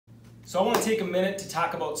So I want to take a minute to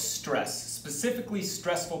talk about stress, specifically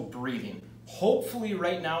stressful breathing. Hopefully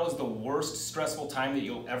right now is the worst stressful time that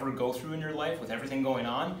you'll ever go through in your life with everything going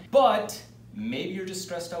on, but maybe you're just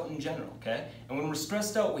stressed out in general, okay? And when we're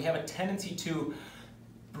stressed out, we have a tendency to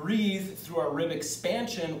breathe through our rib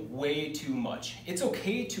expansion way too much. It's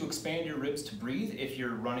okay to expand your ribs to breathe if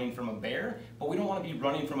you're running from a bear, but we don't want to be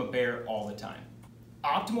running from a bear all the time.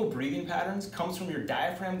 Optimal breathing patterns comes from your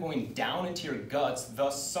diaphragm going down into your guts,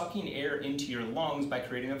 thus sucking air into your lungs by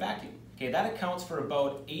creating a vacuum. Okay, that accounts for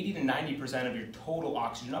about 80 to 90% of your total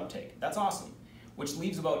oxygen uptake. That's awesome, which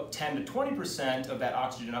leaves about 10 to 20% of that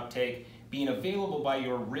oxygen uptake being available by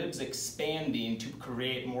your ribs expanding to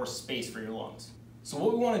create more space for your lungs. So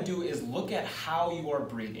what we want to do is look at how you are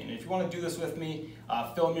breathing. And if you want to do this with me,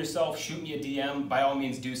 film yourself, shoot me a DM, by all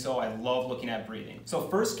means do so. I love looking at breathing. So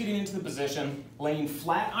first, getting into the position, laying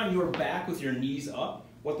flat on your back with your knees up.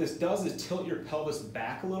 What this does is tilt your pelvis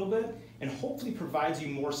back a little bit and hopefully provides you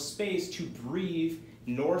more space to breathe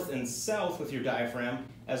north and south with your diaphragm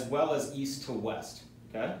as well as east to west,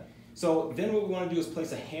 okay? So then what we want to do is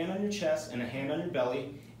place a hand on your chest and a hand on your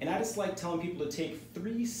belly. And I just like telling people to take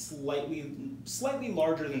 3 slightly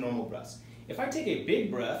larger than normal breaths. If I take a big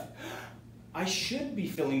breath, I should be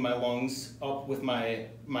filling my lungs up with my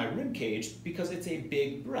rib cage because it's a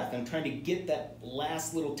big breath. I'm trying to get that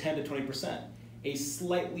last little 10 to 20%. A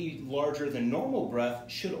slightly larger than normal breath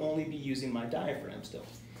should only be using my diaphragm still.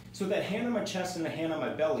 So with that hand on my chest and a hand on my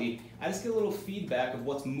belly, I just get a little feedback of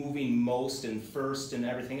what's moving most and first and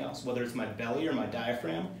everything else, whether it's my belly or my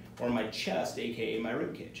diaphragm or my chest, aka my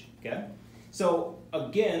rib cage, okay? So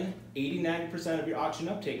again, 80–90% of your oxygen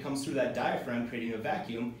uptake comes through that diaphragm creating a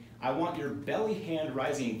vacuum. I want your belly hand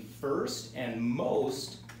rising first and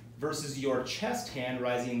most versus your chest hand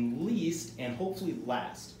rising least and hopefully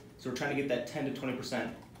last. So we're trying to get that 10 to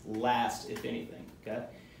 20% last, if anything, okay?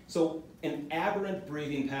 So an aberrant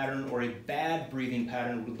breathing pattern or a bad breathing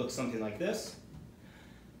pattern would look something like this,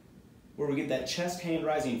 where we get that chest hand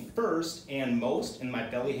rising first and most, and my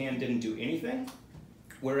belly hand didn't do anything.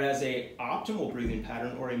 Whereas a optimal breathing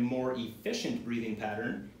pattern or a more efficient breathing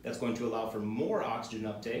pattern that's going to allow for more oxygen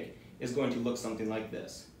uptake is going to look something like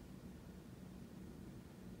this.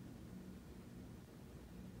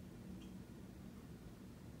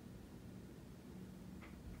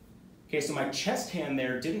 Okay, so my chest hand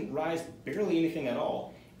there didn't rise barely anything at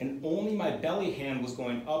all, and only my belly hand was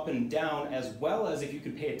going up and down, as well as, if you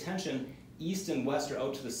could pay attention, east and west or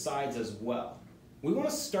out to the sides as well. We want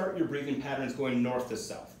to start your breathing patterns going north to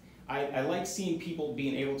south. I like seeing people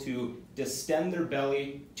being able to distend their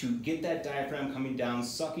belly to get that diaphragm coming down,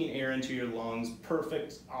 sucking air into your lungs,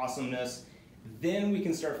 perfect, awesomeness. Then we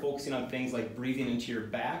can start focusing on things like breathing into your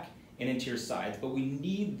back and into your sides, but we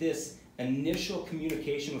need this initial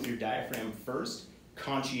communication with your diaphragm first,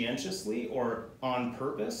 conscientiously or on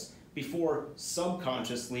purpose, before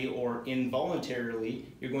subconsciously or involuntarily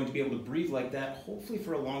you're going to be able to breathe like that, hopefully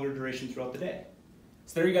for a longer duration throughout the day.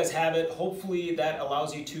 So there you guys have it. Hopefully that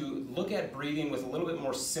allows you to look at breathing with a little bit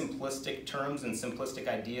more simplistic terms and simplistic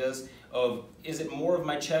ideas of, is it more of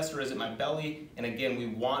my chest or is it my belly? And again, we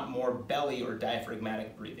want more belly or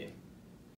diaphragmatic breathing.